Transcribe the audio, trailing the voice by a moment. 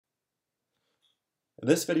In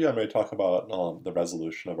this video, I'm going to talk about the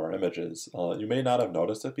resolution of our images. You may not have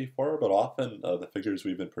noticed it before, but often the figures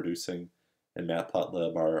we've been producing in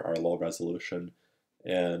Matplotlib are low resolution.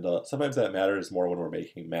 And sometimes that matters more when we're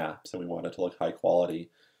making maps and we want it to look high quality.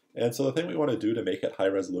 And so the thing we want to do to make it high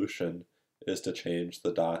resolution is to change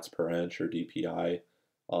the dots per inch, or DPI.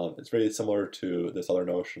 It's very similar to this other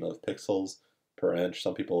notion of pixels per inch.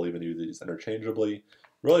 Some people even use these interchangeably.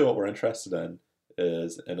 Really what we're interested in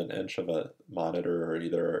is in an inch of a monitor or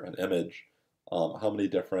either an image, how many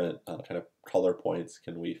different kind of color points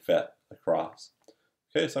can we fit across.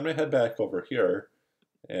 Okay, so I'm going to head back over here,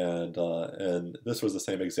 and this was the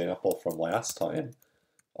same example from last time.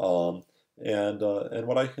 And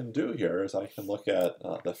what I can do here is I can look at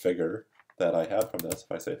the figure that I have from this.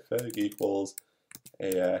 If I say fig equals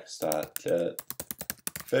ax.get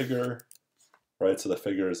figure, right? So the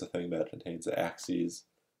figure is the thing that contains the axes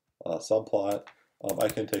subplot. I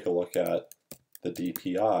can take a look at the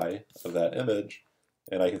DPI of that image,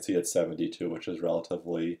 and I can see it's 72, which is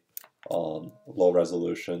relatively low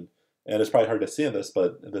resolution. And it's probably hard to see in this,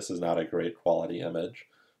 but this is not a great quality image.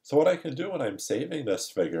 So what I can do when I'm saving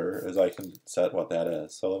this figure is I can set what that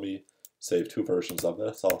is. So let me save two versions of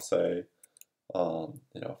this. I'll say,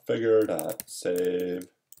 figure.save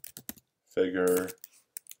figure.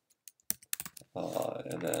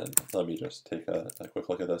 And then let me just take a quick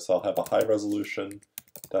look at this. So I'll have a high resolution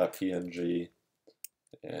 .png,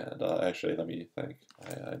 and actually let me think.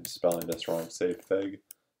 I'm spelling this wrong. Save fig.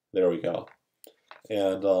 There we go.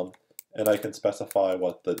 And I can specify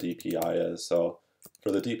what the DPI is. So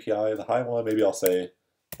for the DPI, the high one, maybe I'll say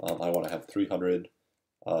I want to have 300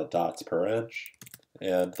 dots per inch.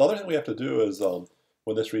 And the other thing we have to do is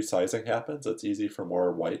when this resizing happens, it's easy for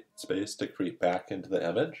more white space to creep back into the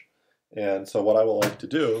image. And so what I would like to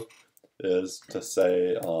do is to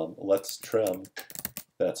say, let's trim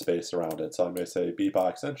that space around it. So I'm going to say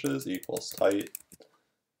bbox inches equals tight,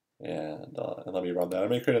 and let me run that. I'm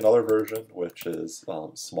going to create another version which is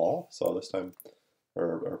small. So this time,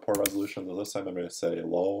 or poor resolution. So this time I'm going to say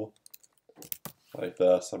low, like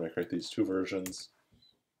this. I'm going to create these two versions.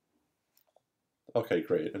 Okay,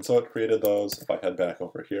 great. And so it created those. If I head back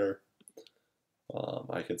over here,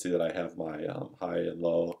 I can see that I have my high and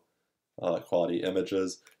low quality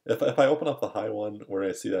images. If I open up the high one, we're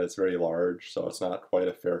going to see that it's very large, so it's not quite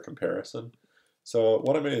a fair comparison. So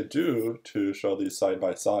what I'm going to do to show these side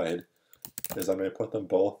by side is I'm going to put them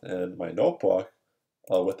both in my notebook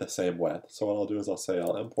with the same width. So what I'll do is I'll say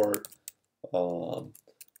I'll import, let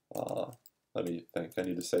me think, I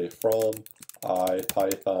need to say from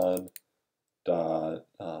ipython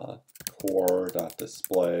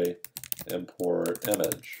core.display import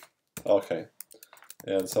image. Okay.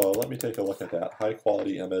 And so let me take a look at that high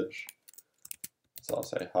quality image. So I'll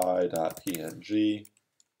say high.png, which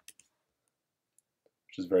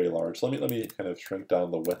is very large. So let me kind of shrink down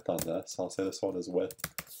the width on this. I'll say this one is width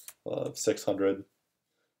of 600,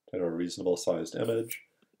 kind of a reasonable sized image.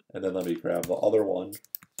 And then let me grab the other one,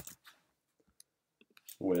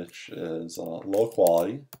 which is low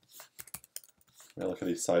quality. I'm going to look at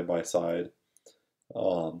these side by side.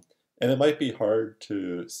 And it might be hard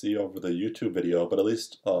to see over the YouTube video, but at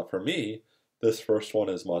least for me, this first one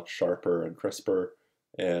is much sharper and crisper,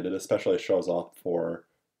 and it especially shows up for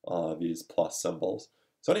these plus symbols.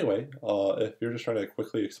 So anyway, if you're just trying to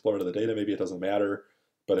quickly explore the data, maybe it doesn't matter,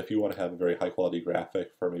 but if you want to have a very high quality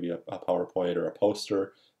graphic for maybe a PowerPoint or a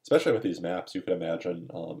poster, especially with these maps, you could imagine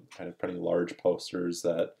kind of printing large posters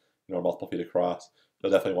that are multiple feet across.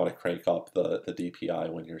 You'll definitely want to crank up the DPI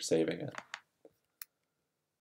when you're saving it.